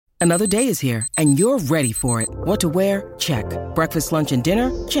Another day is here, and you're ready for it. What to wear? Check. Breakfast, lunch, and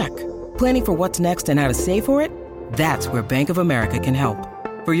dinner? Check. Planning for what's next and how to save for it? That's where Bank of America can help.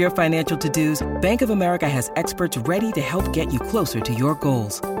 For your financial to-dos, Bank of America has experts ready to help get you closer to your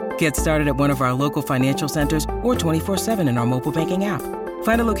goals. Get started at one of our local financial centers or 24/7 in our mobile banking app.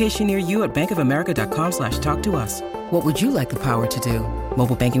 Find a location near you at bankofamerica.com/talktous. What would you like the power to do?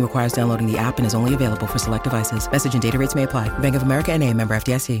 Mobile banking requires downloading the app and is only available for select devices. Message and data rates may apply. Bank of America N.A., member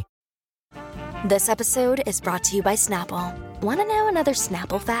FDIC. This episode is brought to you by Snapple. Want to know another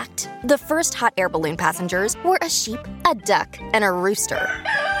Snapple fact? The first hot air balloon passengers were a sheep, a duck, and a rooster.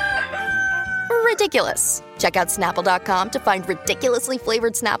 Ridiculous. Check out Snapple.com to find ridiculously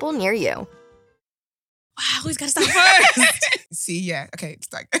flavored Snapple near you. Wow, who's got to start first? See, yeah. Okay,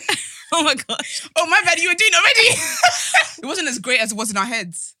 it's like... Oh my gosh. Oh, my bad, you were doing it already. It wasn't as great as it was in our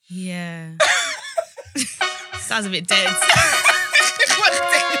heads. Yeah. Sounds a bit dead. What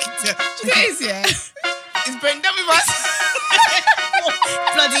dead? It is, yeah. Is Brent done with us?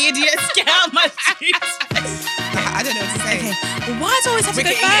 Bloody idiots, get out of my street. I don't know what to say. Okay, well, why does it always have to go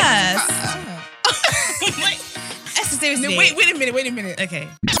first? Wait, Esther, seriously. No, wait a minute. Okay.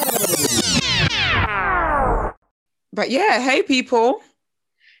 But yeah, hey people.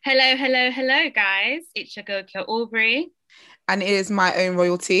 Hello, guys. It's your girl, Kiel Aubrey. And it is my own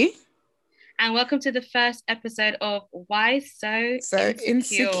royalty. And welcome to the first episode of Why So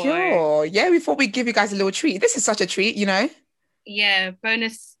Insecure. Yeah, we thought we'd give you guys a little treat. This is such a treat, you know? Yeah,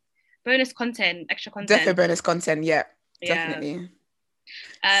 bonus content, extra content. Definitely bonus content, yeah. Definitely.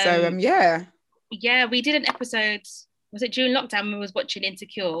 Yeah. Yeah, we did an episode, was it during lockdown when we was watching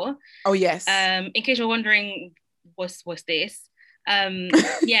Insecure? Oh, yes. In case you're wondering, what's this?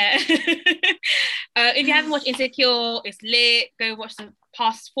 Yeah. If you haven't watched Insecure, it's lit. Go watch the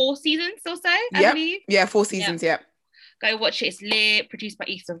past 4 seasons or so, I believe. Yeah, 4 seasons, yeah. Go watch it. It's lit. Produced by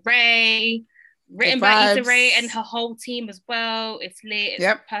Issa Rae. Written by Issa Rae and her whole team as well. It's lit.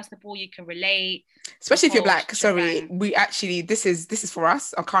 It's personable. You can relate. Especially if you're black. Sorry, we actually, this is for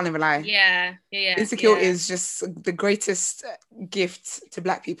us. I can't even lie. Yeah. Insecure is just the greatest gift to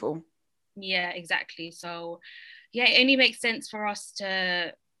black people. Yeah, exactly. So, yeah, it only makes sense for us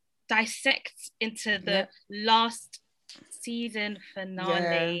to dissect into the last season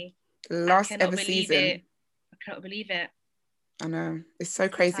finale. Yeah. Last ever season. I cannot believe it. I know. It's so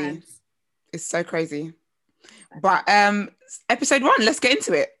crazy. It's so crazy. But episode 1, let's get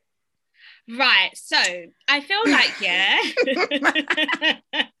into it. Right. So I feel like,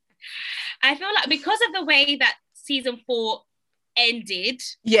 I feel like because of the way that season 4 ended.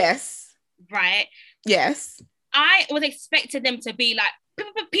 Yes. Right. Yes. I was expecting them to be like,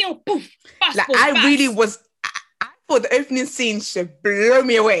 poof, fast, like poof, I fast. really was. I thought the opening scene should blow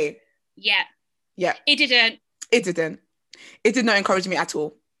me away. Yeah. Yeah. It didn't. It did not encourage me at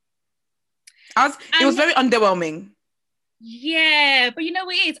all. It was very underwhelming. Yeah, but you know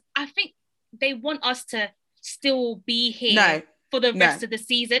what it is? I think they want us to still be here for the rest of the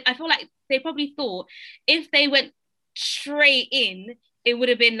season. I feel like they probably thought if they went straight in, it would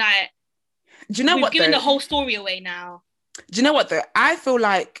have been like, do you know what? We've given the whole story away now. Do you know what though? I feel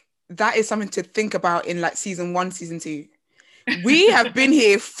like that is something to think about in like season 1, season 2. We have been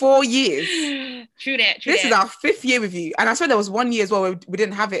here 4 years. True that. This is our 5th year with you. And I swear there was 1 year as well where we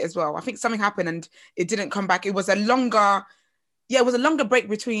didn't have it as well. I think something happened and it didn't come back. It was a longer break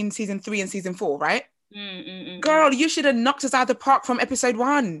between season 3 and season 4, right? Girl, you should have knocked us out of the park from episode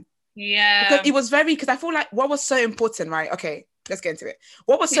 1. Yeah. Because it was because I feel like what was so important, right? Okay, let's get into it.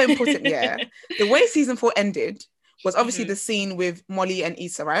 What was so important, the way season 4 ended was obviously the scene with Molly and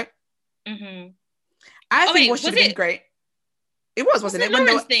Issa, right? I think what should have been great. It wasn't it?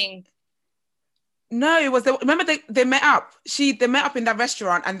 Lauren's thing? No, it was. Remember they met up. They met up in that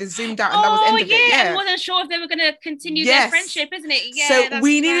restaurant and they zoomed out and that was the end of it. Yeah, I wasn't sure if they were going to continue their friendship, isn't it? Yeah. So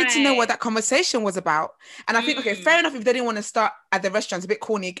we needed to know what that conversation was about. And I think, okay, fair enough. If they didn't want to start at the restaurant, it's a bit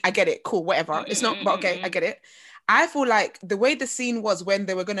corny. I get it. Cool, whatever. It's not, but okay, I get it. I feel like the way the scene was when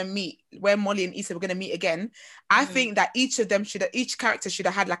they were going to meet, where Molly and Issa were going to meet again, I think that each character should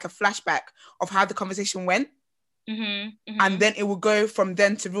have had like a flashback of how the conversation went. And then it will go from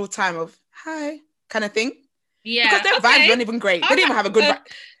then to real time of hi kind of thing. Yeah. Because their vibes weren't even great. They didn't even have a good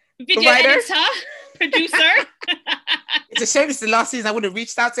video editor, producer. It's a shame it's the last season. I would have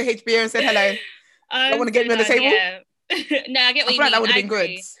reached out to HBO and said hello. I want to get me on the table. Yeah. No, I get what you mean. Like that would have been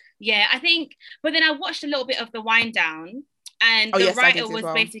good. Yeah, I think, but then I watched a little bit of the wind down and the writer was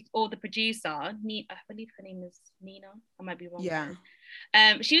basically, or the producer, I believe her name is Nina. I might be wrong. Yeah.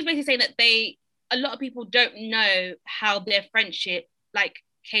 She was basically saying that a lot of people don't know how their friendship like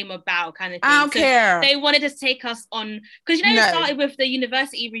came about, kind of thing. I don't care. They wanted to take us on, because you know it started with the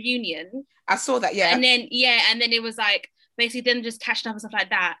university reunion. I saw that, yeah. And then it was like basically them just catching up and stuff like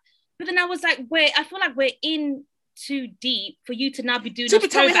that. But then I was like, I feel like we're in too deep for you to now be doing.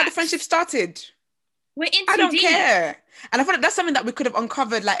 Tell me how the friendship started. We're in too I don't deep. care. And I feel like that's something that we could have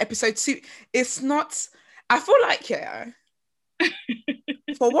uncovered like episode 2. It's not, I feel like,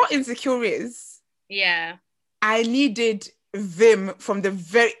 for what Insecure is, I needed Vim from the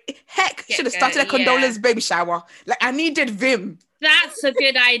very should have started a condolence baby shower. Like, I needed Vim. That's a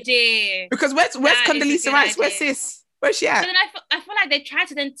good idea. Because where's Condoleezza Rice? Where's sis? Where's she at? But then I feel like they tried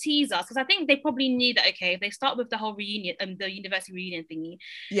to then tease us, because I think they probably knew that, okay, if they start with the whole reunion, the university reunion thingy,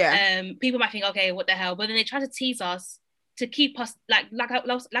 people might think, okay, what the hell? But then they try to tease us to keep us like I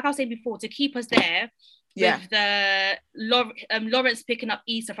was saying before, to keep us there with the Lawrence picking up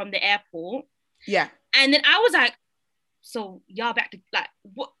Issa from the airport. Yeah. And then I was like, so y'all back to, like,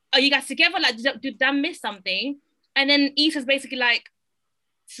 what are you guys together? Like, did I miss something? And then Issa's basically like,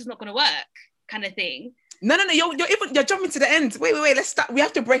 this is not gonna work, kind of thing. No, you're jumping to the end. Wait, let's start. We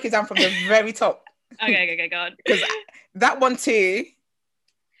have to break it down from the very top. Okay, go on. Because that one too.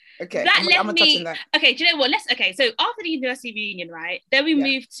 Okay, I'm gonna touch on that. Okay, do you know what? So after the university reunion, right? Then we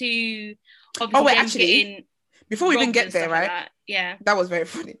moved to obviously before we even get there, right? That was very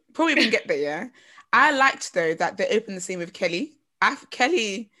funny. Before we even get there, I liked though that they opened the scene with Kelly.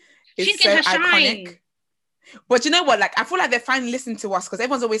 Kelly is so iconic. Shine. But you know what? Like, I feel like they're finally listening to us, because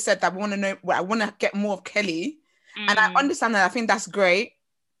everyone's always said that we want to know. I want to get more of Kelly, and I understand that. I think that's great.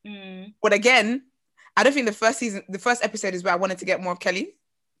 But again, I don't think the first episode is where I wanted to get more of Kelly.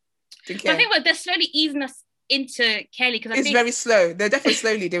 I think they're slowly easing us into Kelly, because it's very slow. They're definitely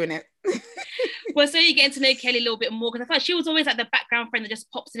slowly doing it. We're slowly getting to know Kelly a little bit more, because I thought she was always like the background friend that just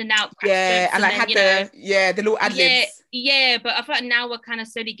pops in and out. And I had the little ad-libs. Yeah, but I feel like now we're kind of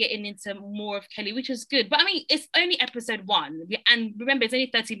slowly getting into more of Kelly, which is good. But I mean, it's only episode 1, and remember, it's only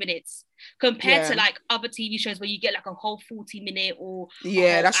 30 minutes compared to like other TV shows where you get like a whole 40-minute or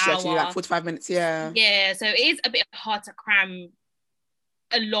that's true, actually, like 45 minutes. Yeah, so it is a bit hard to cram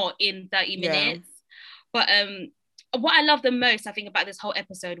a lot in 30 minutes. But what I love the most, I think, about this whole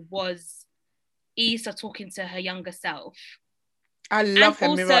episode was Issa talking to her younger self. I love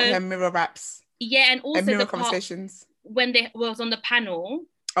her mirror raps. Yeah, and also mirror conversations when they was on the panel.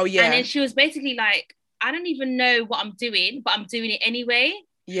 Oh yeah, and then she was basically like, I don't even know what I'm doing, but I'm doing it anyway.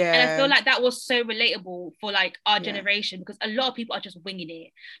 Yeah, and I feel like that was so relatable for like our generation, because a lot of people are just winging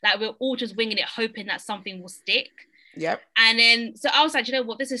it. Like, we're all just winging it, hoping that something will stick. Yep. And then so I was like, you know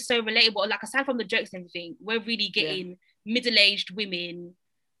what, this is so relatable. Like, aside from the jokes and everything, we're really getting middle-aged women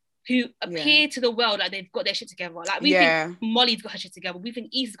who appear to the world like they've got their shit together. Like, we think Molly's got her shit together, we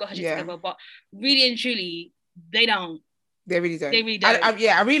think Issa's got her shit together, but really and truly, they don't. They really don't.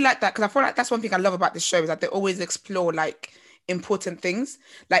 I really like that, because I feel like that's one thing I love about this show, is that they always explore like important things.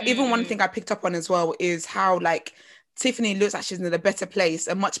 Like, even one thing I picked up on as well is how like Tiffany looks like she's in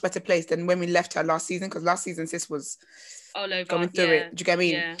a much better place than when we left her last season, because last season sis was all over, going through it. Do you get what I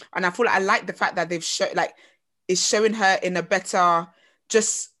mean? Yeah. And I feel like I like the fact that they've it's showing her in a better,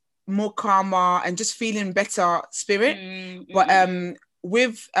 just more calmer and just feeling better spirit. But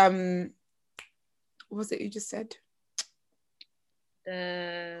with what was it you just said?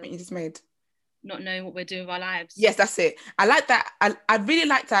 What you just made? Not knowing what we're doing with our lives. Yes, that's it. I like that. I really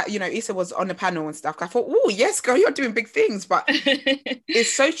like that, you know, Issa was on the panel and stuff. I thought, oh, yes, girl, you're doing big things. But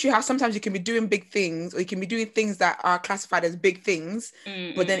it's so true how sometimes you can be doing big things, or you can be doing things that are classified as big things,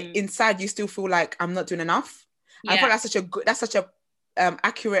 but then inside you still feel like I'm not doing enough. I feel that's such a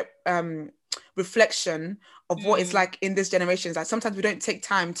accurate reflection of what it's like in this generation. It's like sometimes we don't take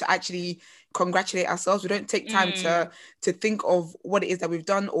time to actually congratulate ourselves. We don't take time to think of what it is that we've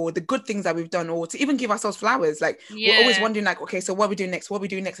done, or the good things that we've done, or to even give ourselves flowers. Like, we're always wondering like, okay, so what are we doing next?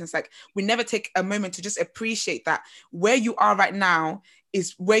 And it's like, we never take a moment to just appreciate that where you are right now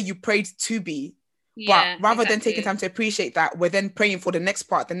is where you prayed to be. But rather than taking time to appreciate that, we're then praying for the next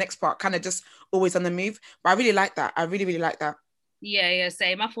part, kind of just always on the move. But I really like that. I really, really like that. Yeah,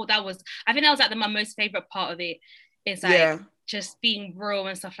 same. I think that was like my most favorite part of it. It's like just being real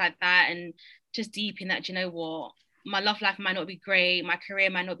and stuff like that, and just deep in that, you know what, my love life might not be great, my career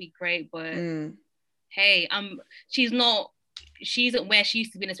might not be great, but hey, she isn't where she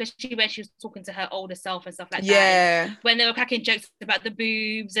used to be, and especially when she was talking to her older self and stuff like that. When they were cracking jokes about the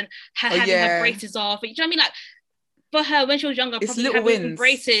boobs and her having her braces off. You know what I mean? Like, for her, when she was younger, it's probably having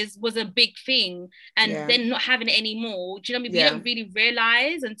braces was a big thing, and then not having it anymore. Do you know what I mean? We don't really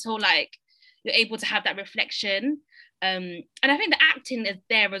realize until like you're able to have that reflection. And I think the acting is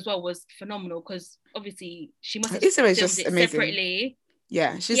there as well was phenomenal, because obviously she must have filmed it separately.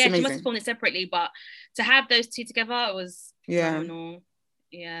 Yeah, she's She amazing. must have filmed it separately, but to have those two together, it was phenomenal.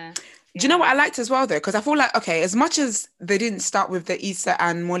 Yeah. Do you know what I liked as well though? Because I feel like, okay, as much as they didn't start with the Issa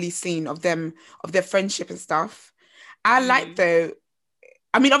and Molly scene of their friendship and stuff, I liked though.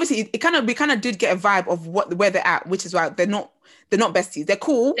 I mean, obviously, we kind of did get a vibe of where they're at, which is why they're not besties. They're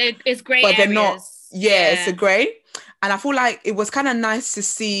cool. It's grey but areas. They're not. Yeah, it's a grey. And I feel like it was kind of nice to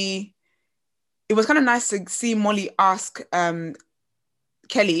see. It was kind of nice to see Molly ask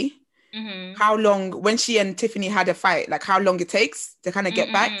Kelly how long, when she and Tiffany had a fight, like how long it takes to kind of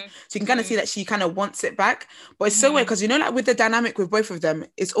get back. So you can kind of see that she kind of wants it back. But it's so weird because, you know, like with the dynamic with both of them,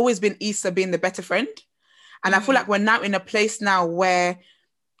 it's always been Issa being the better friend. And I feel like we're now in a place now where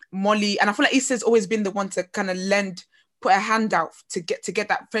Molly, and I feel like Issa's always been the one to kind of put a hand out to get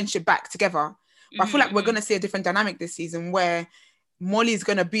that friendship back together. But I feel like we're going to see a different dynamic this season where Molly's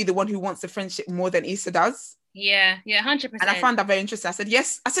going to be the one who wants the friendship more than Issa does. Yeah, 100%. And I found that very interesting. I said,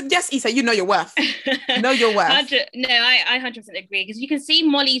 yes, Issa, you know your worth. Know your worth. No, I 100% agree. Because you can see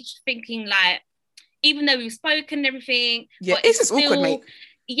Molly thinking like, even though we've spoken and everything. Yeah, it's just awkward, mate.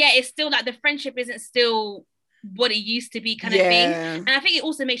 Yeah, it's still like the friendship isn't still what it used to be kind of thing. And I think it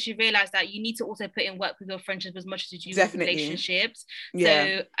also makes you realize that you need to also put in work with your friendship as much as you do with relationships. Yeah.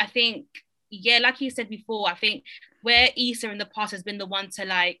 So I think, like you said before, I think where Issa in the past has been the one to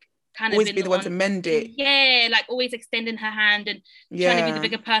like kind always of be the one to mend it. Yeah, like always extending her hand and trying to be the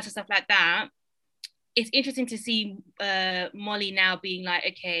bigger person, stuff like that. It's interesting to see Molly now being like,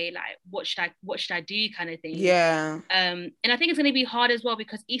 okay, like what should I do kind of thing. Yeah. And I think it's going to be hard as well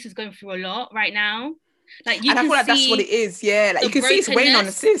because Issa's going through a lot right now. Like and I feel like that's what it is. Yeah, like you can see it's weighing on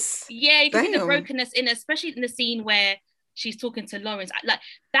the sis. Yeah, you can see the brokenness in, especially in the scene where she's talking to Lawrence. Like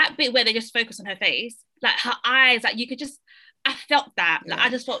that bit where they just focus on her face, like her eyes, like you could just, I felt that. Like I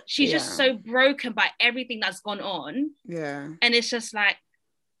just felt she's just so broken by everything that's gone on. Yeah. And it's just like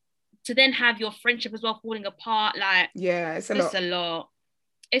to then have your friendship as well falling apart. Like it's a lot.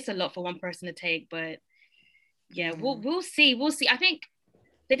 It's a lot for one person to take, but we'll see. I think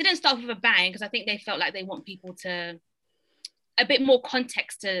they didn't start with a bang because I think they felt like they want people to a bit more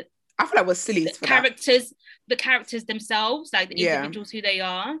context to. I feel like we're silly the characters themselves, like the individuals who they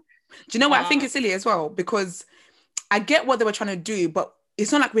are. Do you know what I think is silly as well? Because I get what they were trying to do, but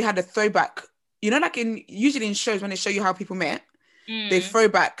it's not like we had a throwback. You know, like usually in shows when they show you how people met, they throw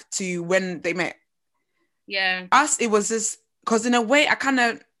back to when they met. Yeah. Us, it was just because in a way I kind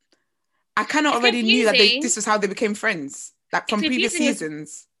of already knew that this is how they became friends. Like from previous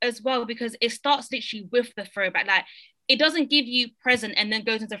seasons as well, because it starts literally with the throwback. Like it doesn't give you present and then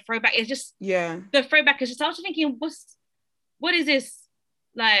goes into throwback. It's just the throwback is just. I was thinking, what is this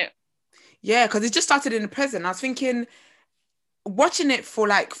like? Yeah, because it just started in the present. I was thinking, watching it for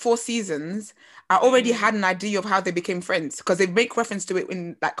like 4 seasons, I already had an idea of how they became friends because they make reference to it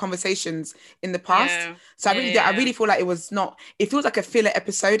in like conversations in the past. Yeah. So I really feel like it was not. It feels like a filler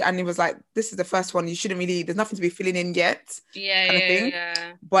episode, and it was like, this is the first one. You shouldn't really. There's nothing to be filling in yet. Yeah, kind of thing.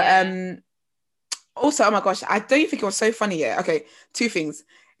 But also, oh my gosh, I don't think it was so funny yet. Okay, 2 things.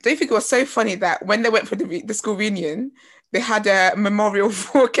 Don't you think it was so funny that when they went for the school reunion, they had a memorial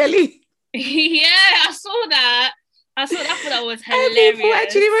for Kelly? Yeah, I saw that. I thought that was hilarious. And people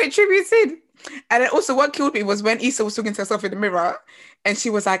actually wrote tributes in. And then also what killed me was when Issa was talking to herself in the mirror and she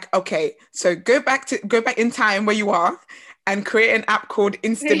was like, okay, so go back in time where you are and create an app called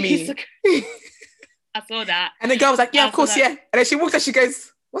InstaMe. I saw that. And the girl was like, yeah, of course, yeah. And then she walked and she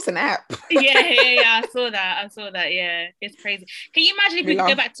goes, what's an app? Yeah. I saw that. Yeah. It's crazy. Can you imagine if we could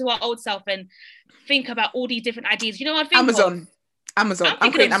go back to our old self and think about all these different ideas? You know what I think Amazon.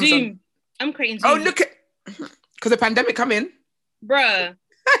 I'm creating Amazon. Zoom. I'm creating Zoom. Oh, look at... Because the pandemic coming. Bruh.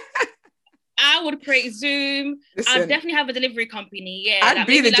 I would create Zoom. Listen, I'd definitely have a delivery company. Yeah. I'd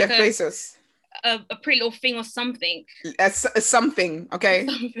be the Jeff Bezos. A pretty little thing or something. Something, okay?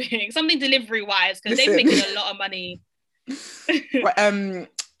 Something delivery-wise, because they're making a lot of money.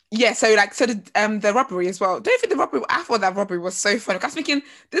 Yeah, so the robbery as well. Don't you think the robbery... I thought that robbery was so funny. I was thinking,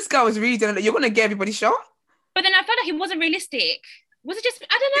 this girl was really doing it. You're going to get everybody shot? But then I felt like it wasn't realistic. Was it just...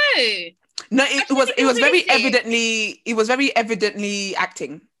 I don't know. No, it was very evidently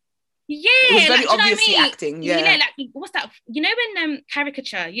acting. Yeah, it was very obviously acting. Yeah, like what's that? You know when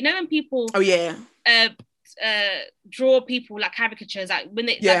caricature. You know when people. Oh yeah. Draw people like caricatures, like when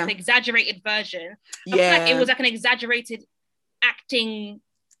they like the exaggerated version. I feel like it was like an exaggerated acting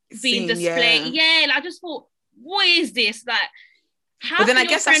being displayed. Yeah, like I just thought, what is this? Like, how? But then I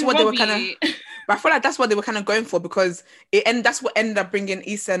guess that's what they were kind of. But I feel like that's what they were kind of going for because that's what ended up bringing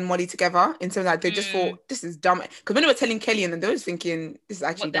Issa and Molly together in terms of like they just thought this is dumb because when they were telling Kelly and then they were thinking this is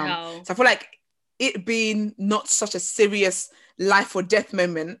actually dumb. So I feel like it being not such a serious life or death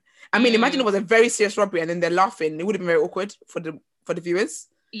moment. I mean, imagine it was a very serious robbery and then they're laughing. It would have been very awkward for the viewers.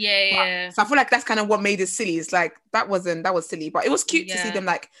 Yeah. So I feel like that's kind of what made it silly. It's like that was silly, but it was cute to see them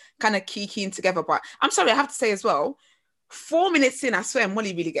like kind of kikiing together. But I'm sorry, I have to say as well, 4 minutes in, I swear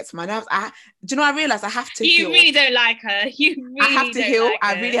Molly really gets my nerves. Do you know, I realized I have to heal. You really don't like her. I have to heal.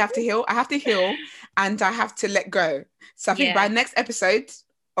 I really have to heal. I have to heal and I have to let go. So I think by next episode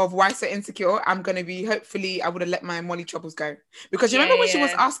of Why So Insecure, I'm going to be, hopefully I would have let my Molly troubles go. Because you remember when she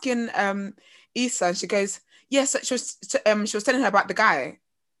was asking Issa and she goes, yes, she was telling her about the guy.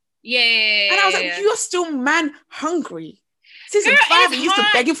 Yeah. And I was like, you're still man hungry. Season 5, you used to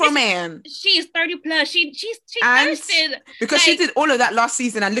begging for a man. She's 30 plus. She's thirsted. Because she did all of that last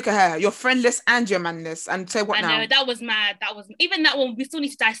season, and look at her. You're friendless and you're manless. And so what now? I know, that was mad. Even that one, we still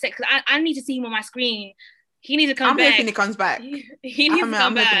need to dissect. I need to see him on my screen. He needs to come back. I'm hoping he comes back. He needs to come back.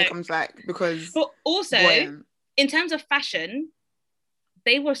 I'm hoping he comes back because... But also, in terms of fashion,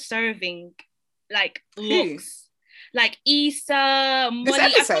 they were serving like looks. Like Issa, Molly. This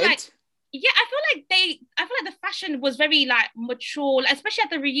episode? I feel like the fashion was very like mature, especially at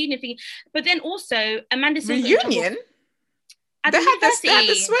the reunion thing. But then also Amanda Seales reunion. They had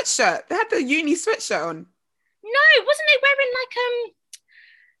the sweatshirt. They had the uni sweatshirt on. No, wasn't they wearing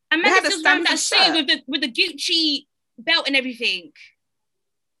Amanda Seales wearing that suit with the Gucci belt and everything?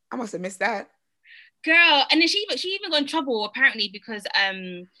 I must have missed that. Girl, and then she even got in trouble apparently because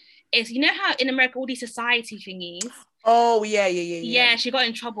it's, you know how in America all these society thingies. Oh yeah. Yeah, she got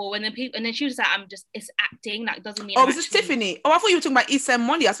in trouble and then she was like, it's acting, that doesn't mean. Oh, was it Tiffany? Oh, I thought you were talking about Issa and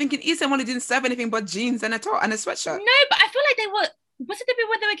Molly. I was thinking Issa and Molly didn't serve anything but jeans and a top and a sweatshirt. No, but I feel like they were. Was it the bit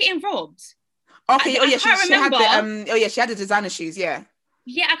where they were getting robbed? Okay. She had the designer shoes. Yeah.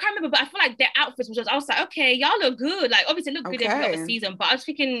 Yeah, I can't remember, but I feel like their outfits was just. I was like, okay, y'all look good. Like, obviously, look good every other season, but I was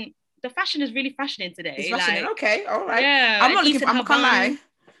thinking the fashion is really fashioning today. It's fashioning. Like, okay, all right. Yeah, I'm not looking. I can't lie.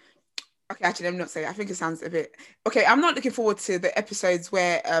 Okay, actually, let me not say it. I think it sounds a bit... Okay, I'm not looking forward to the episodes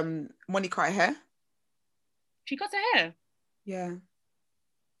where Molly cut her hair. She cut her hair? Yeah.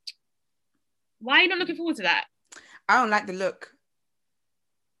 Why are you not looking forward to that? I don't like the look.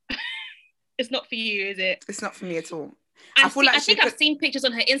 It's not for you, is it? It's not for me at all. I think I've seen pictures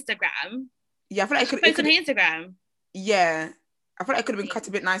on her Instagram. Yeah, I feel like it could on her Instagram. Yeah. I feel like it could have been cut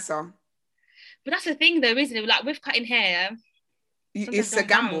a bit nicer. But that's the thing though, isn't it? Like with cutting hair... It's a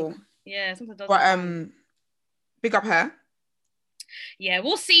gamble. Yeah, sometimes doesn't. But big up her. Yeah,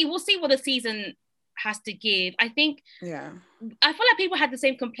 we'll see what the season has to give. I think. Yeah. I feel like people had the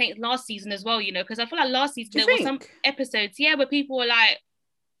same complaints last season as well. You know, because I feel like last season there were some episodes, where people were like,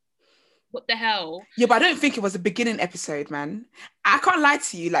 "What the hell?" Yeah, but I don't think it was a beginning episode, man. I can't lie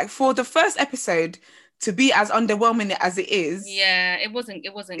to you. Like for the first episode to be as underwhelming as it is. Yeah, it wasn't.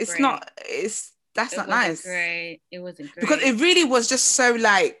 It's great. not. That's not nice. Great. It wasn't great. Because it really was just so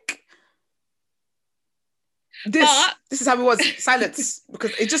like this is how it was. Silence.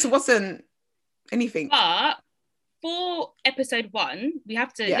 Because it just wasn't anything. But for episode 1, we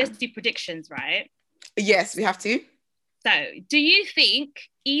have to let's do predictions, right? Yes, we have to. So do you think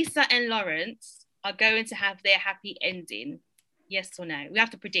Issa and Lawrence are going to have their happy ending? Yes or no? We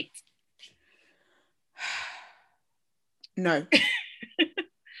have to predict. No.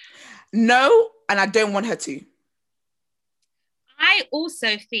 No, and I don't want her to. I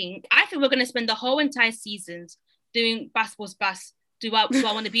think we're going to spend the whole entire seasons doing Basketball's Bus. Do I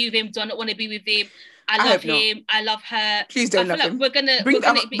want to be with him? Do I not want to be with him? I love him. Not. I love her. Please don't love him. We're gonna bring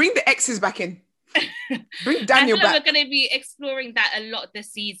the exes back in. Bring Daniel back. We're going to be exploring that a lot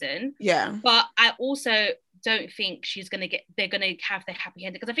this season. Yeah. But I also don't think they're going to have their happy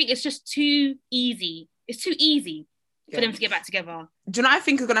ending because I think it's just too easy. It's too easy for them to get back together. Do you know what I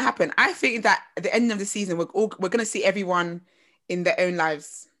think is going to happen? I think that at the end of the season, we're going to see everyone in their own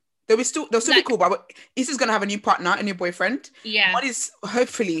lives. They'll still be cool, but Issa's going to have a new partner, a new boyfriend. Yeah. What is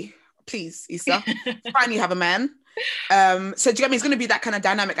hopefully, please, Issa, finally have a man. So do you get me? It's going to be that kind of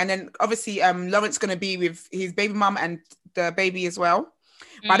dynamic, and then obviously Lawrence going to be with his baby mum and the baby as well.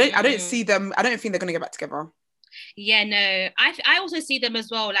 But I don't see them. I don't think they're going to get back together. Yeah, no. I also see them as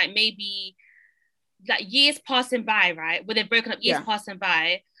well. Like maybe. Like years passing by, right? Where they've broken up, years passing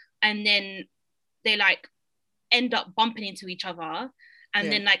by, and then they like end up bumping into each other,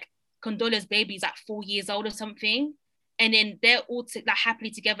 and then like Condola's baby's like 4 years old or something, and then they're all like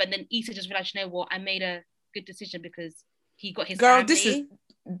happily together, and then Issa just realized, you know what? I made a good decision because he got his family. This is.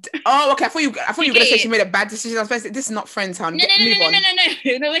 Oh, okay. I thought you were gonna say she made a bad decision. I was supposed to say, this is not Friends, hon. No. She's gonna be,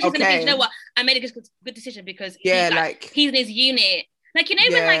 you know what? I made a good decision because he's in his unit. Like, you know,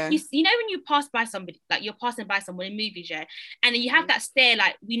 when like you know when you pass by somebody, like you're passing by someone in movies, yeah, and then you have that stare,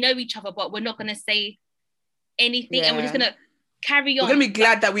 like we know each other, but we're not gonna say anything, and we're just gonna carry on. We're gonna be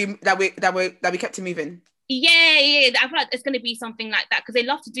glad that we kept it moving. Yeah. I feel like it's gonna be something like that because they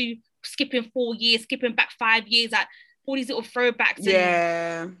love to do skipping 4 years, skipping back 5 years, like all these little throwbacks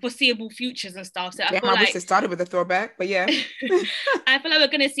and foreseeable futures and stuff. So I feel like wish they started with a throwback, but yeah. I feel like we're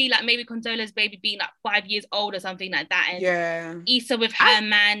gonna see like maybe Condola's baby being like 5 years old or something like that, and Issa with her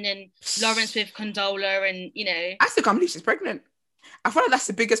man and Lawrence with Condola, and you know. I still can't believe she's pregnant. I feel like that's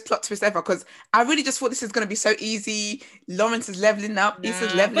the biggest plot twist ever because I really just thought this is gonna be so easy. Lawrence is leveling up,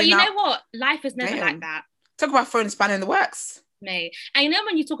 Issa's leveling up. But you know what? Life is never like that. Talk about throwing a spanner in the works. Mate. And you know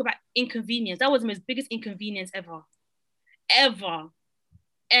when you talk about inconvenience, that was the most biggest inconvenience ever. Ever.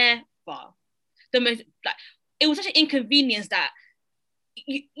 The most, like, it was such an inconvenience that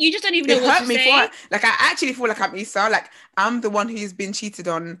you just don't even know what to say. It hurt me like, I actually feel like I'm Issa. Like, I'm the one who's been cheated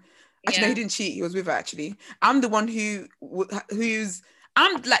on. Actually, no, he didn't cheat. He was with her, actually. I'm the one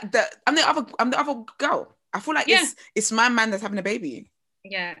I'm the other girl. I feel like it's my man that's having a baby.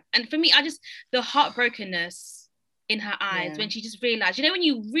 Yeah. And for me, the heartbrokenness in her eyes when she just realized, you know, when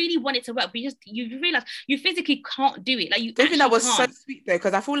you really want it to work, but you realize you physically can't do it. Like, you think that was so sweet though,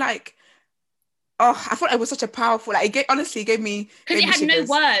 because I feel like it was such a powerful, like, it gave me, because it had no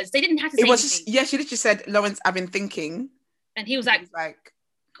words. They didn't have to say anything. She literally said, Lawrence, I've been thinking, and he was like,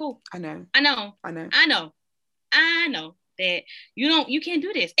 cool, I know that you can't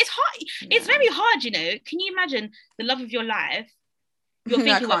do this. It's hard. It's very hard, you know. Can you imagine the love of your life? You're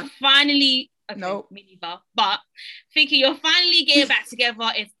thinking we're finally me neither. But thinking you're finally getting back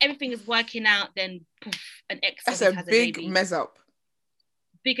together, if everything is working out, then poof, an ex has a baby. Big mess up.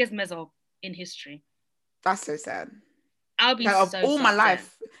 Biggest mess up in history. That's so sad. I'll be of all my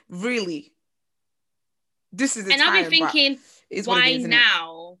life, really. This is the time. And I'll be thinking, why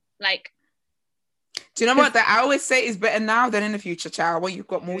now? Like, do you know what? That I always say is better now than in the future, child. When you've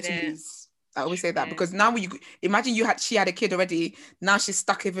got more to lose. I always say that because now when you imagine she had a kid already, now she's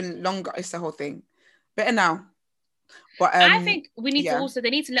stuck even longer. It's the whole thing. Better now. But I think we need to they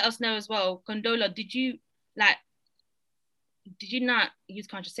need to let us know as well. Condola, did you not use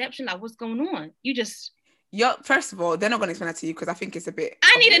contraception? Like, what's going on? You just first of all, they're not going to explain that to you because I think it's a bit.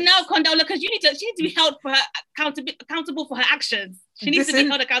 I need to know, Condola, because she needs to be held for her accountable for her actions. She needs to be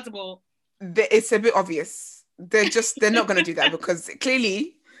held accountable. It's a bit obvious. They're not going to do that because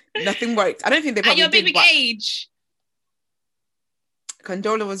clearly. Nothing worked. I don't think they probably did. At your big age.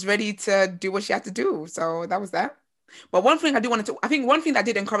 Condola was ready to do what she had to do. So that was that. But one thing I think one thing that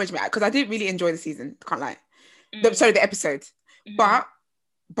did encourage me, because I did really enjoy the season, can't lie. The episode. Mm-hmm. But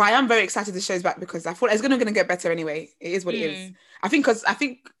I am very excited the show's back because I thought it's going to get better anyway. It is what it is. I think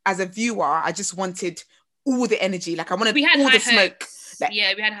as a viewer, I just wanted all the energy. Like, I wanted all the smoke. Like, we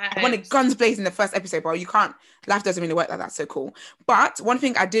had high hopes. I wanted guns blazing in the first episode, but you can't. Life doesn't really work like that. So cool. But one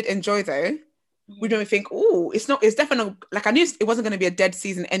thing I did enjoy though, we don't think, it's definitely, like, I knew it wasn't going to be a dead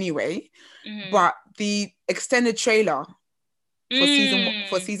season anyway. But the extended trailer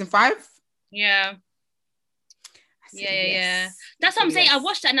for season 5. Yeah. Yeah. That's what I'm saying. I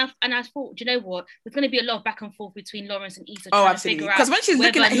watched that and I thought, do you know what? There's going to be a lot of back and forth between Lawrence and Issa. Oh, absolutely. Because when she's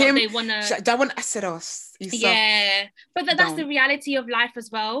looking at him, I said, Issa. Yeah. But that's the reality of life as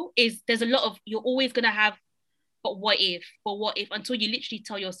well, is there's a lot of, you're always going to have, but what if, until you literally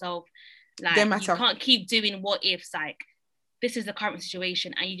tell yourself, like, you can't keep doing what ifs, like, this is the current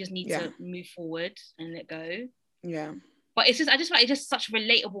situation and you just need to move forward and let go. Yeah. But I just feel like it's just such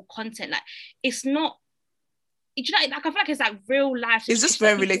relatable content. Like, it's not, do you know, like, I feel like it's like real life. It's just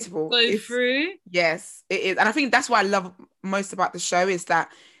very relatable. Go through. Yes, it is. And I think that's what I love most about the show is that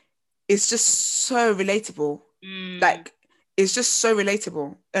it's just so relatable. Like, it's just so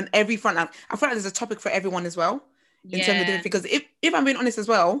relatable on every front. I feel like there's a topic for everyone as well in terms of different, because if I'm being honest as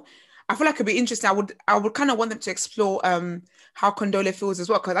well, I feel like it'd be interesting. I would kind of want them to explore how Condola feels as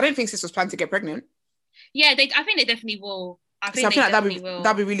well, because I don't think Sis was planning to get pregnant. Yeah, I think they definitely will. I feel like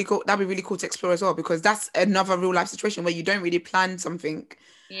that'd be really cool. That'd be really cool to explore as well, because that's another real life situation where you don't really plan something.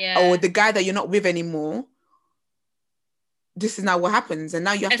 Yeah. Or the guy that you're not with anymore, this is now what happens, and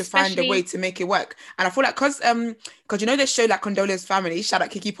now you have to find a way to make it work. And I feel like because you know this show, like Condola's Family, shout out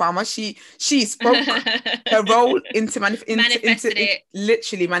Kiki Palmer, she spoke her role into manifested it.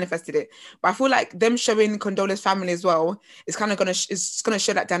 Literally manifested it. But I feel like them showing Condola's Family as well is kind of gonna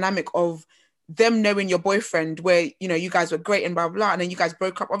show that dynamic of them knowing your boyfriend, where, you know, you guys were great and blah blah, and then you guys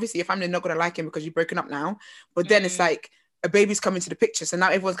broke up. Obviously your family are not gonna like him because you've broken up now, but then it's like a baby's coming to the picture, so now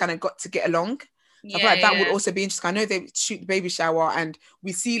everyone's kind of got to get along. So I feel like that would also be interesting. I know they shoot the baby shower and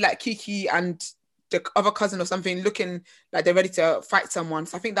we see like Kiki and the other cousin or something looking like they're ready to fight someone.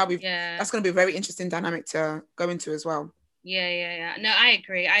 So I think that's going to be a very interesting dynamic to go into as well. Yeah. No, I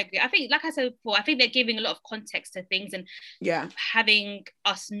agree. I think, like I said before, I think they're giving a lot of context to things and having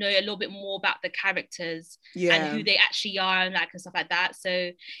us know a little bit more about the characters and who they actually are and stuff like that. So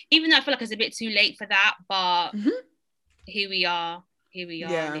even though I feel like it's a bit too late for that, but here we are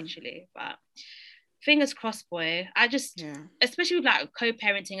literally. But fingers crossed, boy. I just, especially with like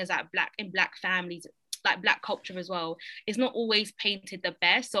co-parenting as like black families, like black culture as well, it's not always painted the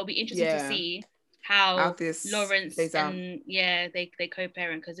best. So it'll be interesting to see how Lawrence and they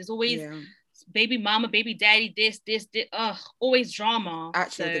co-parent, because there's always baby mama, baby daddy, this, always drama.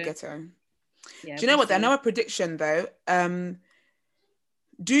 Actually, the ghetto. Do you know what? I know a prediction though.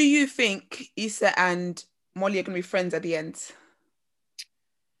 Do you think Issa and Molly are going to be friends at the end?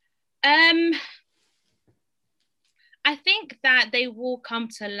 I think that they will come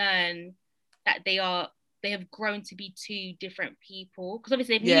to learn that they have grown to be two different people, because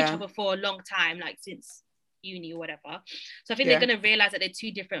obviously they've known each other for a long time, like since uni or whatever. So I think they're going to realize that they're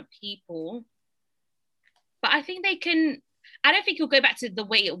two different people. But I think I don't think it'll go back to the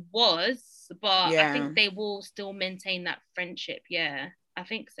way it was, but I think they will still maintain that friendship. Yeah, I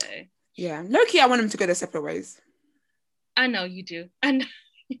think so. Yeah, low-key, I want them to go their separate ways. I know you do. I know.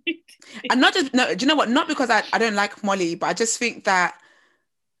 And not just, no, do you know what? Not because I don't like Molly, but I just think that,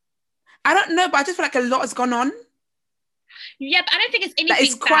 I don't know, but I just feel like a lot has gone on. Yeah, but I don't think it's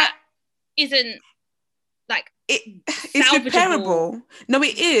anything that isn't like it's repairable. No,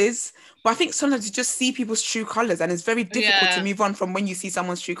 it is. But I think sometimes you just see people's true colours, and it's very difficult to move on from when you see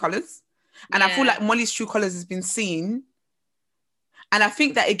someone's true colours. And I feel like Molly's true colours has been seen. And I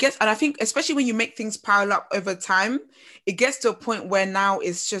think that and I think especially when you make things pile up over time, it gets to a point where now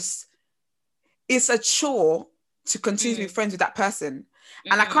it's a chore to continue to be friends with that person.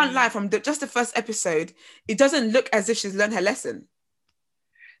 And I can't lie, from just the first episode, it doesn't look as if she's learned her lesson.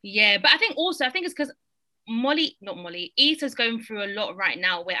 Yeah, but I think it's because Issa's going through a lot right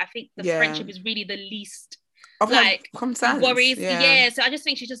now, where I think the friendship is really the least of like concerns. Worries. Yeah, so I just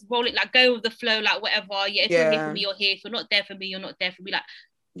think she just roll it, like go with the flow, like whatever. Yeah, if you're here for me, you're here. If you're not there for me, you're not there for me. Like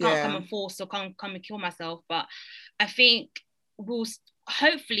can't come and force or can't come and kill myself. But I think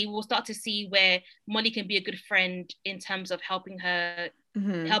hopefully we'll start to see where Molly can be a good friend in terms of helping her,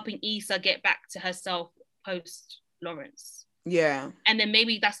 helping Issa get back to herself post Lawrence. Yeah. And then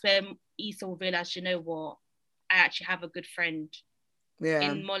maybe that's where Issa will realize, you know what, I actually have a good friend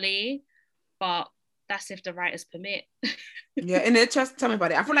in Molly, but that's if the writers permit. And just tell me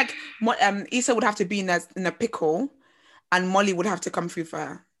about it. I feel like Issa would have to be in a pickle, and Molly would have to come through for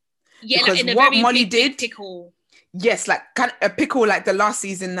her. Yeah, because like in a what very Molly big pickle. Yes, like kind of a pickle, like the last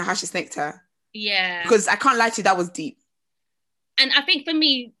season, how she snaked her. Yeah. Because I can't lie to you, that was deep. And I think for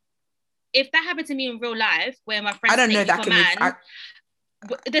me, if that happened to me in real life, where my friends, I don't know that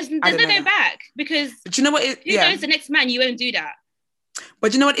there's no going back, because do you know what? Who knows the next man? You won't do that.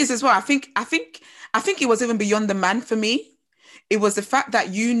 But you know what it is as well? I think it was even beyond the man for me. It was the fact that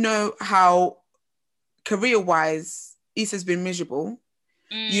you know how career-wise Issa's been miserable.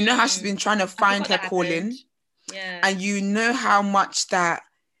 You know how she's been trying to find her calling. Yeah. And you know how much that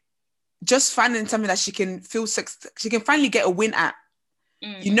just finding something that she can finally get a win at.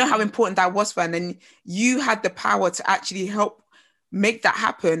 You know how important that was for her. And then you had the power to actually help make that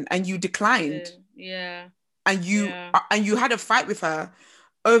happen, and you declined. Yeah. And you had a fight with her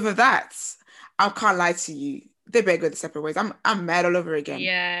over that. I can't lie to you. They better go the separate ways. I'm mad all over again.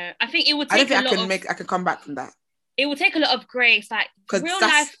 Yeah. I think it would take I can come back from that. It would take a lot of grace. Like real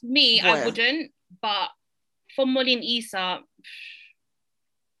life me, I wouldn't. But for Molly and Issa,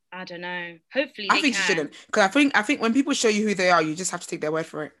 I don't know. Hopefully I think you shouldn't. Because I think when people show you who they are, you just have to take their word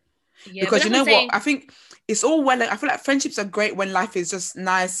for it. Yeah, because you know what? I think it's all well. I feel like friendships are great when life is just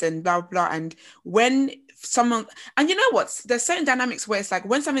nice and blah, blah. And when someone, and you know what? There's certain dynamics where it's like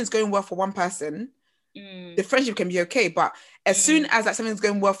when something's going well for one person, the friendship can be okay. But as soon as like something's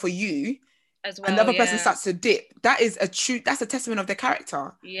going well for you, as well, and the other person starts to dip, that's a testament of their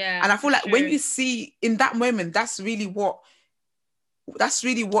character. Yeah. And I feel like when you see in that moment, that's really what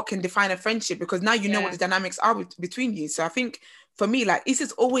can define a friendship, because now you know what the dynamics are between you. So I think for me, like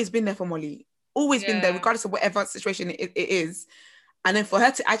Issa's always been there for Molly, always been there, regardless of whatever situation it is. And then for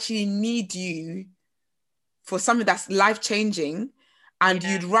her to actually need you for something that's life-changing, and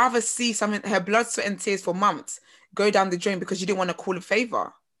you'd rather see her blood, sweat and tears for months go down the drain because you didn't want to call a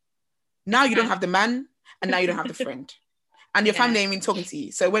favor. Now you don't have the man, and now you don't have the friend, and your family ain't even talking to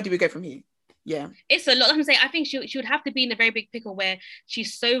you. So where do we go from here? Yeah, it's a lot. I'm saying I think she would have to be in a very big pickle where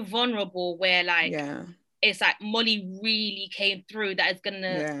she's so vulnerable, where it's like Molly really came through that it's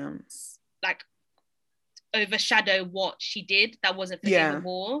gonna like overshadow what she did that wasn't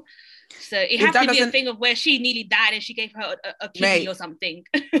forgivable. So it has to be a thing of where she nearly died and she gave her a kidney or something.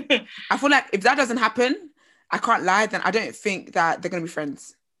 I feel like if that doesn't happen, I can't lie, then I don't think that they're going to be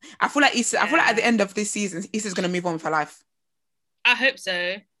friends. I feel like Issa, I feel like at the end of this season, Issa's going to move on with her life. I hope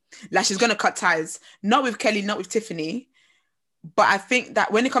so. Like she's going to cut ties. Not with Kelly, not with Tiffany. But I think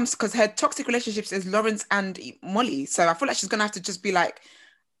that when it comes, because her toxic relationships is Lawrence and Molly. So I feel like she's going to have to just be like,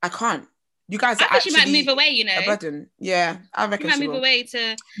 I can't. You guys are actually... she might move away, you know. A burden. Yeah, I reckon she might move away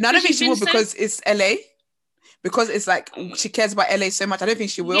to... No, I don't think she will because it's LA. Because it's like, she cares about LA so much. I don't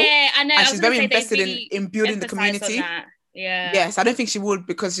think she will. Yeah, I know. And she's very invested in building the community. Yeah. Yes, I don't think she would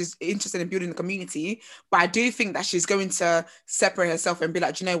because she's interested in building the community. But I do think that she's going to separate herself and be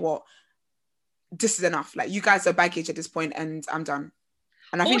like, do you know what? This is enough. Like, you guys are baggage at this point and I'm done.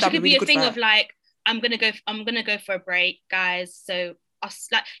 And I think that could be a thing of like, I'm gonna go for a break, guys. So us,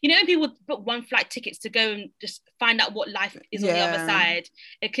 like, you know, when people book one flight tickets to go and just find out what life is on the other side,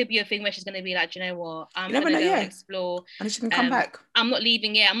 it could be a thing where she's gonna be like, do you know what? I'm gonna go and explore. And she can come back. I'm not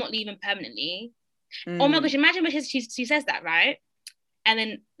leaving permanently. Oh my gosh, imagine when she says that, right? And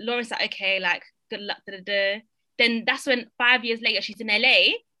then Lauren's like, okay, like, good luck, Then that's when 5 years later she's in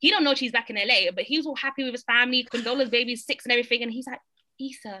LA. He don't know she's back in LA, but he's all happy with his family. Condola's baby's 6 and everything. And he's like,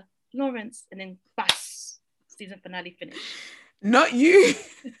 Issa, Lawrence. And then bus, season finale finished. Not you.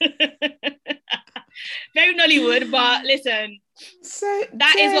 Very Nollywood, but listen.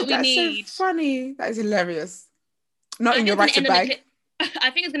 That is what we need. So funny. That is hilarious. Not in your right to bag. I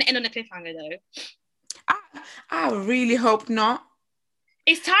think it's going to end on a cliffhanger though. I really hope not.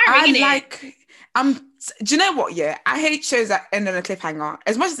 It's tiring, isn't it? Do you know what? Yeah, I hate shows that end on a cliffhanger.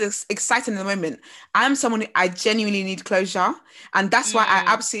 As much as it's exciting in the moment, I'm someone I genuinely need closure, and that's why I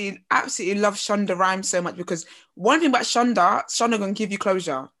absolutely love Shonda Rhimes so much, because one thing about Shonda gonna give you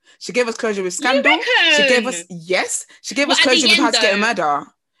closure. She gave us closure with Scandal. She gave us closure with How to Get a Murder.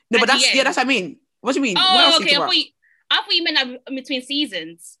 No, but that's what I mean. What do you mean? Oh, okay. I thought you meant that between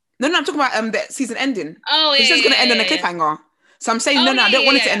seasons. No, I'm talking about the season ending. Oh, yeah. It's just gonna end on a cliffhanger. So I'm saying, I don't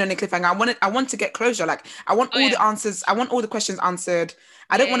want it to end on a cliffhanger. I want to get closure. Like, I want all the answers. I want all the questions answered.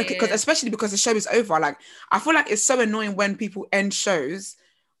 I don't want to, especially because the show is over. Like, I feel like it's so annoying when people end shows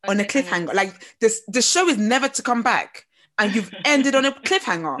on a cliffhanger. Like, the show is never to come back, and you've ended on a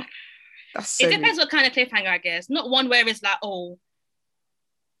cliffhanger. That's so. It depends what kind of cliffhanger, I guess. Not one where it's like, oh,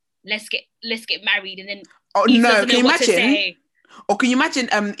 let's get married, and then no, can you imagine? Or can you imagine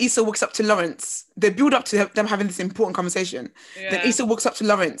Issa walks up to Lawrence? They build up to them having this important conversation. Yeah. Then Issa walks up to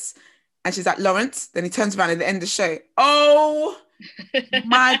Lawrence and she's like, Lawrence. Then he turns around at the end of the show. Oh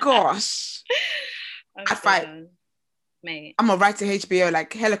my gosh. I'd fight. Mate. I'm going to write to HBO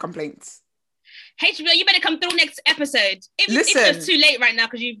like hella complaints. HBO, you better come through next episode. If it's too late right now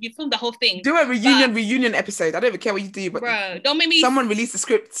because you filmed the whole thing. Do a reunion episode. I don't even care what you do. But bro, don't make me... Someone release the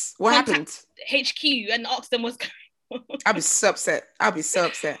scripts. What happened? HQ and ask them what's going on. I'll be so upset.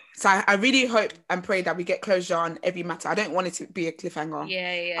 So I really hope and pray that we get closure on every matter. I don't want it to be a cliffhanger.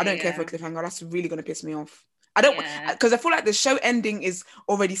 Yeah. I don't care for a cliffhanger. That's really going to piss me off. I don't, because I feel like the show ending is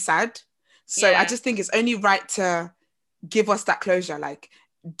already sad. So I just think it's only right to give us that closure. Like,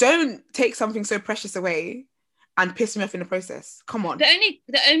 don't take something so precious away and piss me off in the process. Come on. The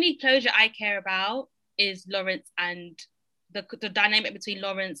only closure I care about is Lawrence and the dynamic between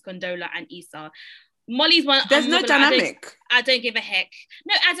Lawrence, Condola, and Issa. Molly's one. There's no dynamic. I don't give a heck.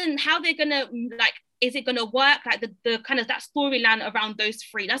 No, as in how they're gonna, like, is it gonna work? Like the kind of that storyline around those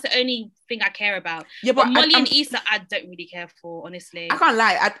three. That's the only thing I care about. Yeah, but Molly and Issa, I don't really care for, honestly. I can't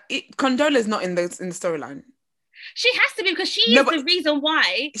lie. Condola's not in the storyline. She has to be because she is the reason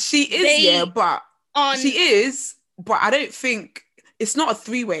why. She is, but I don't think it's not a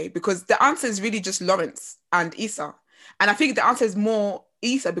three-way because the answer is really just Lawrence and Issa. And I think the answer is more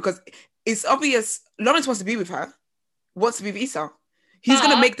Issa because it's obvious Lawrence wants to be with her, wants to be with Issa. He's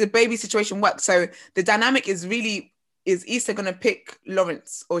going to make the baby situation work. So the dynamic is Issa going to pick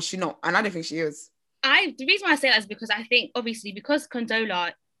Lawrence or is she not? And I don't think she is. The reason why I say that is because I think, obviously, because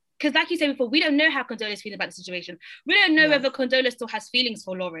Condola, because like you said before, we don't know how Condola's feeling about the situation. We don't know whether Condola still has feelings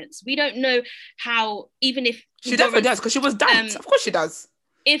for Lawrence. We don't know how, even if... She definitely does, because she was dumped. Of course she does.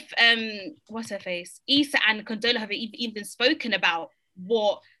 If, what's her face? Issa and Condola have even spoken about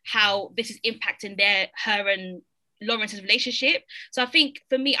how this is impacting her and Lawrence's relationship. So I think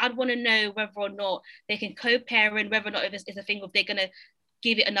for me, I'd want to know whether or not they can co-parent, whether or not it's a thing of they're gonna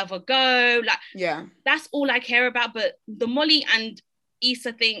give it another go. Like, that's all I care about. But the Molly and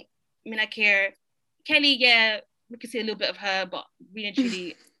Issa thing, I mean, I care. Kelly, we can see a little bit of her, but really and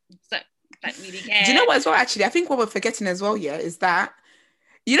truly, don't really care. Do you know what as well? Actually, I think what we're forgetting as well, is that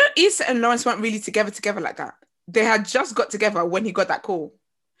You know, Issa and Lawrence weren't really together like that. They had just got together when he got that call.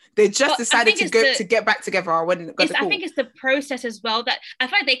 They just decided to get back together when got the call. I think it's the process as well that I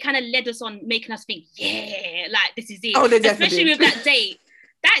feel like they kind of led us on, making us think, yeah, like this is it. Oh, they definitely especially with that date.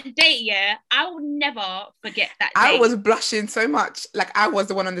 That date, yeah, I will never forget that date. I was blushing so much, like I was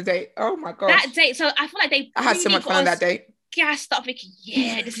the one on the date. Oh my god, that date. So I feel like I had so much fun on that date. Gassed up, thinking,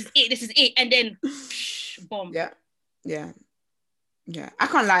 yeah, this is it, and then bomb. Yeah. I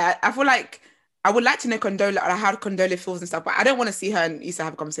can't lie. I feel like I would like to know Condola, or how Condola feels and stuff, but I don't want to see her and Issa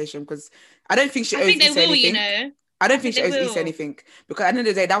have a conversation because I don't think she owes Issa anything. You know? I don't think she owes Issa anything because at the end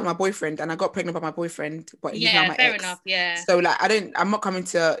of the day, that was my boyfriend, and I got pregnant by my boyfriend, but he's now my fair ex. Enough, yeah. So like, I don't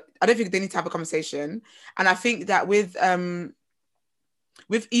think they need to have a conversation, and I think that with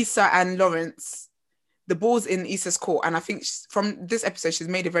Issa and Lawrence, the ball's in Issa's court, and I think from this episode, she's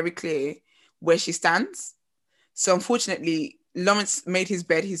made it very clear where she stands. So unfortunately, Lawrence made his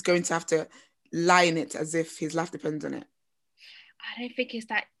bed. He's going to have to lie in it as if his life depends on it. I don't think it's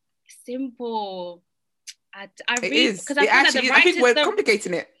that simple. I really, it is. Because I think we're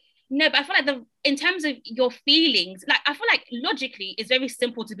complicating it. No, but I feel like in terms of your feelings, like I feel like logically it's very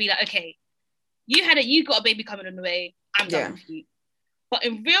simple to be like, okay, you got a baby coming on the way. I'm done with you. But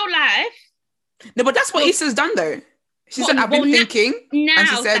in real life, no, but that's what Issa's done though. She said, "I've been thinking," now, and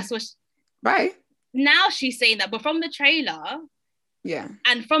she said, "Bye." Now she's saying that, but from the trailer,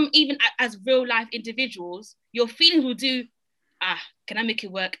 and from even as real life individuals, your feelings will do. Can I make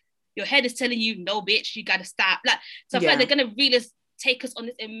it work? Your head is telling you, no, bitch, you gotta stop. Like, so I feel like they're gonna really take us on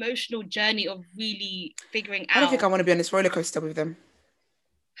this emotional journey of really figuring out. I don't think I want to be on this roller coaster with them.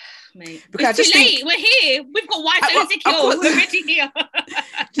 Mate, because it's too late. We're here. We've got wives and insecure. We're already here.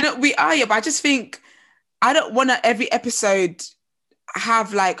 You know, we are here, but I just think I don't want to every episode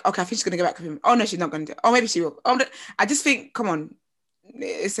have like, okay, I think she's gonna go back with him. Oh no, she's not gonna do it. Oh, maybe she will. I just think, come on,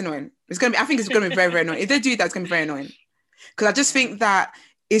 it's annoying. I think it's gonna be very, very annoying. If they do that, it's gonna be very annoying. Because I just think that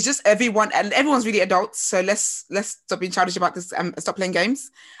it's just everyone's really adults. So let's stop being childish about this and stop playing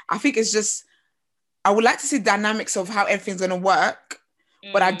games. I think it's just, I would like to see dynamics of how everything's gonna work,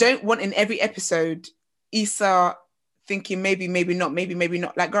 but I don't want in every episode Issa thinking maybe not.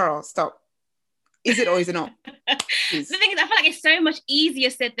 Like, girl, stop. Is it or is it not? The thing is, I feel like it's so much easier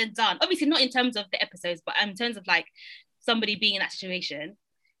said than done. Obviously, not in terms of the episodes, but in terms of like somebody being in that situation,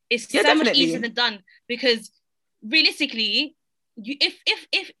 it's so much easier than done. Because realistically,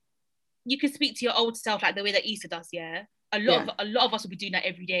 if you could speak to your old self like the way that Issa does, a lot of us will be doing that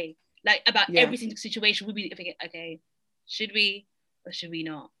every day. Like about every single situation, we'll be thinking, okay, should we or should we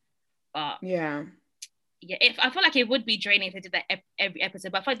not? But if I feel like it would be draining if they did that every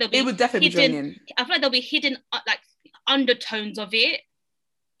episode, but I feel like it would definitely be draining. I feel like there'll be hidden like undertones of it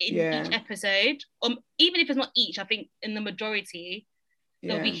in each episode, even if it's not each. I think in the majority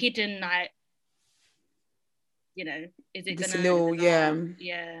there'll be hidden, like, you know, is it just gonna a little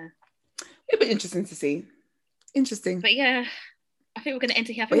it'll be interesting to see. Interesting, but I think we're gonna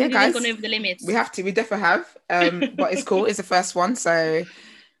enter here. I think we've gone over the limits. We have to. We definitely have. But it's cool. It's the first one, so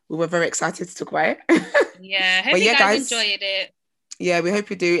we were very excited to talk about it. Hope you guys enjoyed it. Yeah, we hope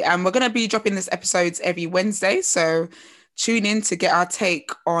you do. And we're going to be dropping these episodes every Wednesday. So tune in to get our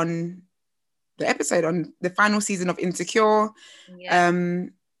take on the episode, on the final season of Insecure.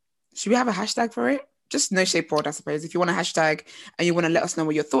 Should we have a hashtag for it? Just No Shade Pod, I suppose. If you want a hashtag and you want to let us know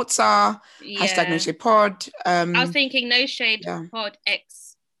what your thoughts are, hashtag No Shade Pod. I was thinking No Shade Pod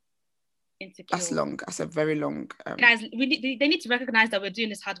X Insecure. That's long. That's a very long. Guys, they need to recognize that we're doing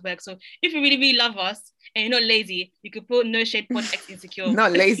this hard work. So if you really, really love us and you're not lazy, you could put No Shade Pod X Insecure.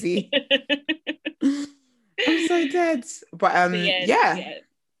 Not lazy. I'm so dead. But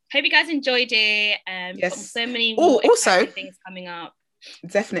Hope you guys enjoyed it. Got so many more exciting things coming up.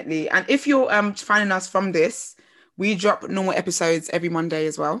 Definitely. And if you're finding us from this, we drop normal episodes every Monday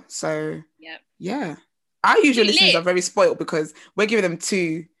as well. So our usual listeners are very spoiled because we're giving them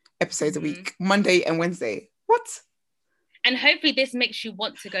 2 episodes a week, Monday and Wednesday. What? And hopefully this makes you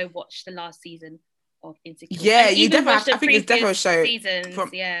want to go watch the last season of Insecure. Yeah, you definitely have, I think it's definitely a show.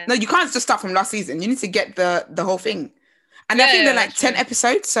 No, you can't just start from last season. You need to get the whole thing. And I think they're like 10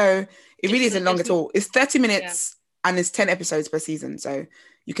 episodes, so it really isn't long at all. It's 30 minutes and it's 10 episodes per season, so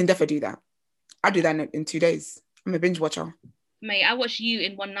you can definitely do that. I'll do that in 2 days. I'm a binge watcher. Mate, I watch you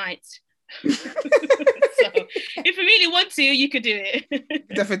in one night. So if you really want to, you could do it.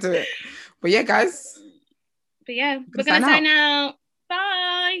 Definitely do it. But yeah, guys. But yeah, we're gonna sign out.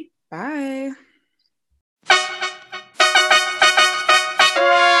 Bye. Bye.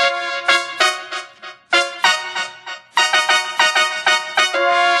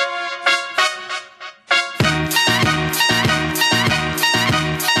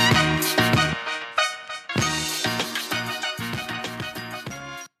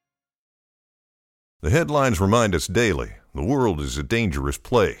 The headlines remind us daily, the world is a dangerous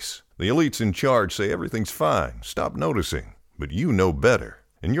place. The elites in charge say everything's fine, stop noticing. But you know better.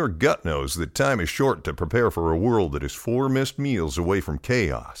 And your gut knows that time is short to prepare for a world that is 4 missed meals away from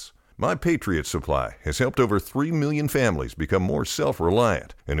chaos. My Patriot Supply has helped over 3 million families become more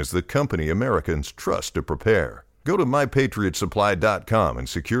self-reliant and is the company Americans trust to prepare. Go to MyPatriotSupply.com and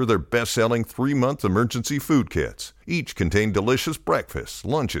secure their best-selling 3-month emergency food kits. Each contain delicious breakfasts,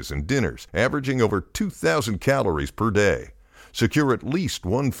 lunches, and dinners, averaging over 2,000 calories per day. Secure at least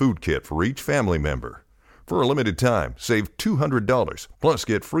 1 food kit for each family member. For a limited time, save $200, plus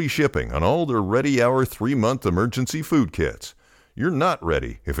get free shipping on all their Ready Hour 3-month emergency food kits. You're not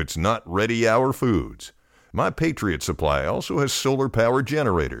ready if it's not Ready Hour Foods. My Patriot Supply also has solar power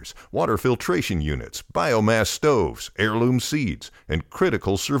generators, water filtration units, biomass stoves, heirloom seeds, and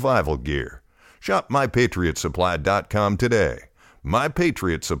critical survival gear. Shop MyPatriotSupply.com today.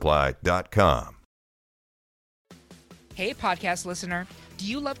 MyPatriotSupply.com. Hey, podcast listener. Do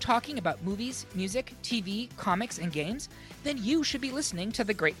you love talking about movies, music, TV, comics, and games? Then you should be listening to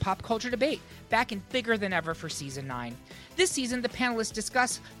The Great Pop Culture Debate, back and bigger than ever for Season 9. This season, the panelists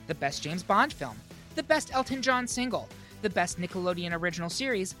discuss the best James Bond film, the best Elton John single, the best Nickelodeon original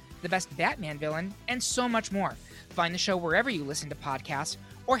series, the best Batman villain, and so much more. Find the show wherever you listen to podcasts,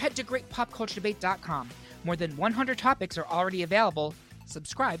 or head to greatpopculturedebate.com. More than 100 topics are already available.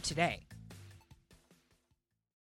 Subscribe today.